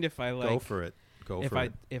you mind if I go for it?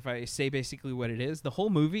 If I say basically what it is? The whole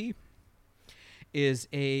movie is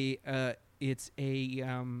it's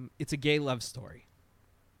a gay love story.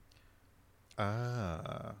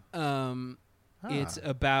 It's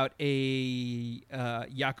about a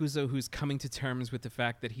Yakuza who's coming to terms with the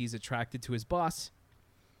fact that he's attracted to his boss.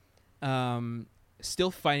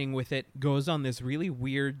 Still fighting with it, goes on this really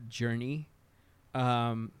weird journey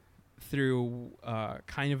through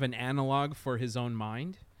kind of an analog for his own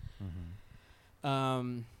mind.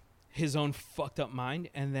 His own fucked up mind,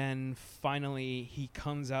 and then finally he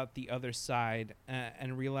comes out the other side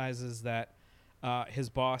and realizes that his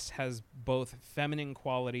boss has both feminine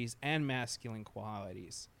qualities and masculine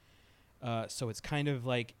qualities. So it's kind of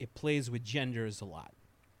like it plays with genders a lot.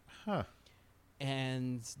 Huh.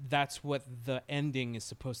 And that's what the ending is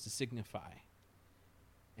supposed to signify.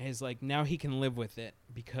 And he's like, now he can live with it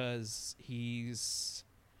because he's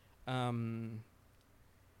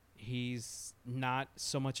not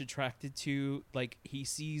so much attracted to, like, he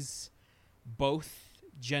sees both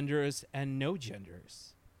genders and no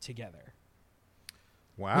genders together.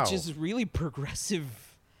 Wow. Which is really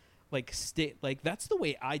progressive, like, that's the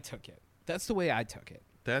way I took it.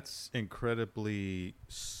 That's incredibly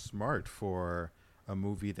smart for a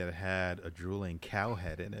movie that had a drooling cow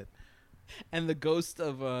head in it. And the ghost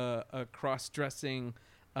of a cross-dressing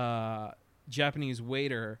Japanese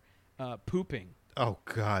waiter pooping. Oh,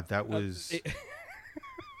 God, that was...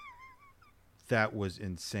 that was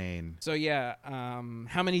insane. So, yeah,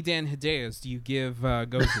 how many Dan Hideos do you give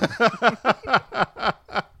Gozu?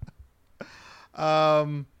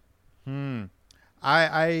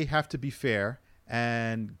 I have to be fair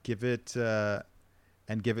and give it 10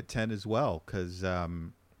 as well, because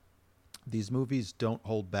these movies don't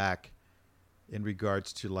hold back in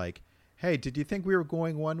regards to, like, hey, did you think we were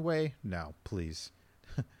going one way? No, please.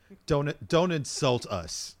 Don't insult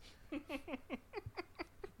us.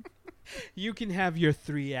 You can have your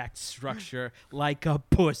 3-act structure like a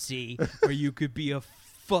pussy, or you could be a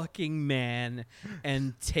fucking man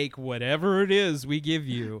and take whatever it is we give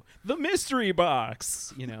you. The mystery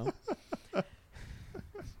box, you know.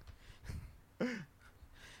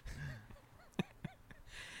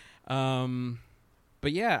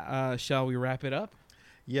 But yeah, shall we wrap it up?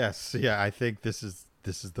 Yes. Yeah, I think this is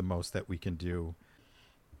the most that we can do.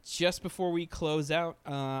 Just before we close out,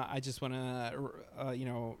 I just want to,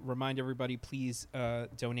 remind everybody, please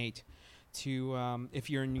donate to, if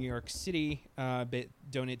you're in New York City,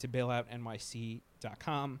 donate to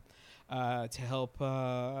bailoutnyc.com to help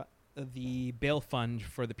the bail fund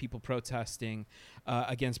for the people protesting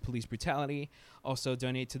against police brutality. Also,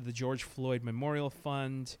 donate to the George Floyd Memorial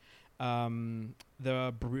Fund, the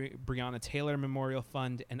Breonna Taylor Memorial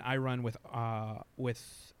Fund, and I Run with Ahmaud.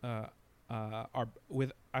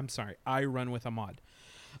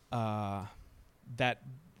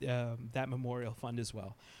 That memorial fund as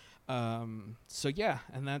well. So yeah,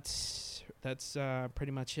 and that's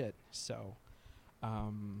pretty much it. So,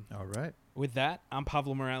 all right. With that, I'm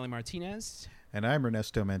Pablo Morales Martinez, and I'm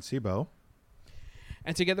Ernesto Mancibo,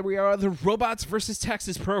 and together we are the Robots vs.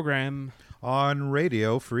 Texas program on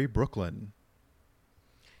Radio Free Brooklyn.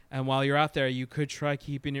 And while you're out there, you could try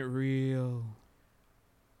keeping it real,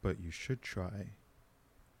 but you should try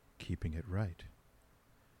keeping it right.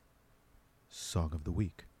 Song of the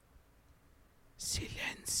week.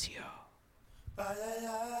 Silencio.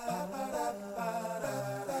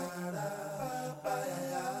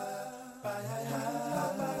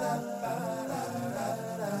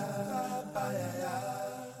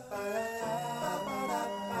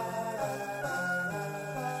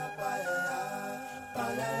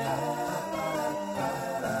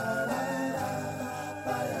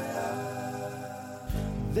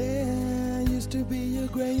 There used to be a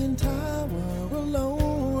graying tower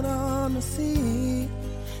alone on the sea.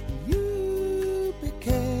 You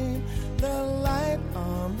became the light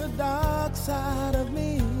on the dark side of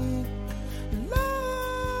me.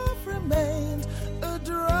 Love remains a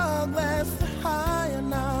drug that's the high and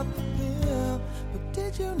not the pill. But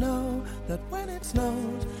did you know that when it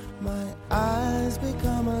snows, my eyes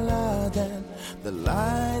become alive and the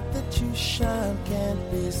light that you shine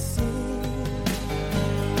can't be seen?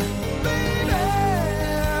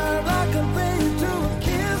 I compare you to a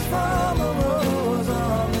kiss from a rose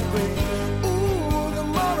on the grave. Ooh, the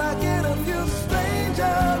more I get of you, the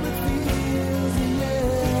stranger it feels,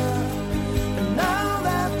 yeah. And now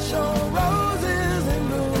that your rose is in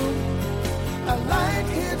bloom, a light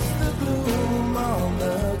hits the gloom on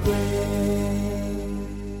the grave.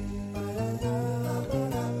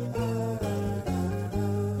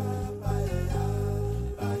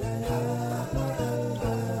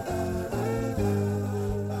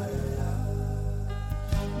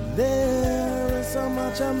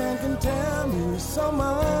 much a man can tell me, so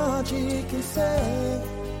much he can say.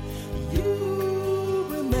 You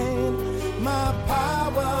remain my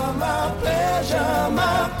power, my pleasure,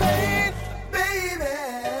 my pain, baby.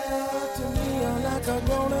 To me, you're like a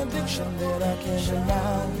grown addiction that I can't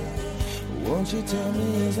deny. Won't you tell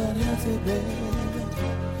me, is that healthy, baby?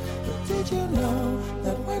 But did you know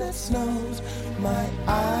that when it snows, my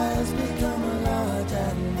eyes become large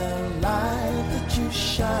and the light that you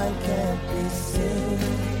shine can't be seen?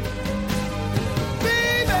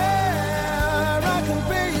 Baby, I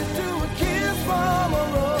compare you to a kiss from a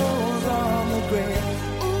rose on the grave.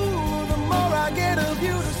 Ooh, the more I get of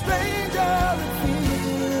you, the stranger it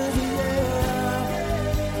feels, yeah.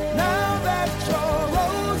 Now that your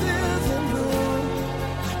rose is in bloom,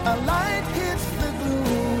 a light hits the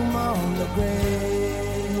gloom on the grave.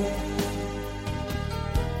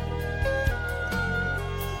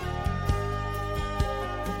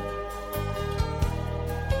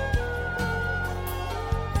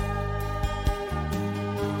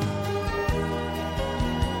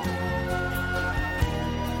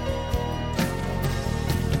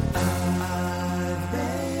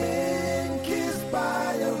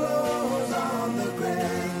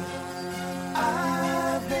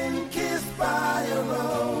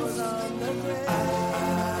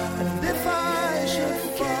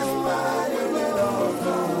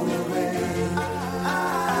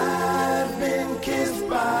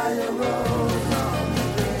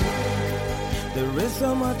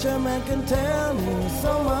 So much a man can tell me,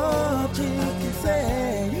 so much he can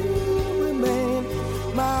say. You remain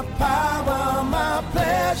my power, my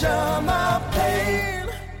pleasure, my pain.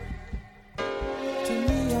 To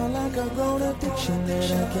me, you're like a grown addiction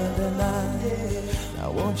that I can't deny. Now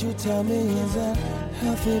won't you tell me, is that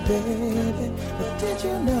healthy, baby? But did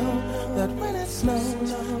you know that when it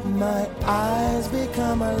snows, my eyes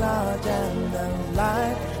become large and the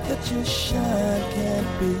light that you shine can't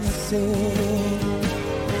be seen?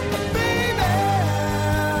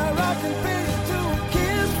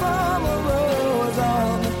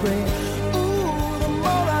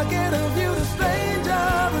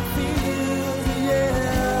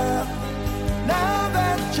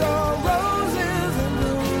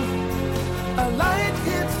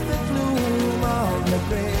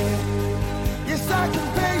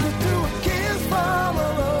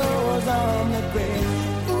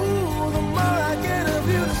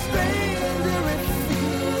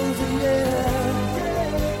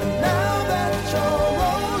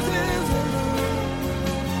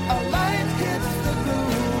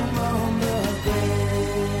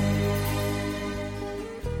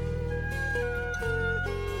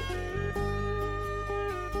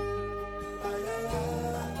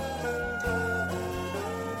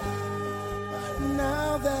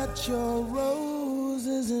 Your rose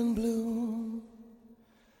is in bloom,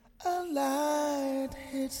 a light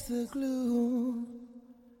hits the gloom.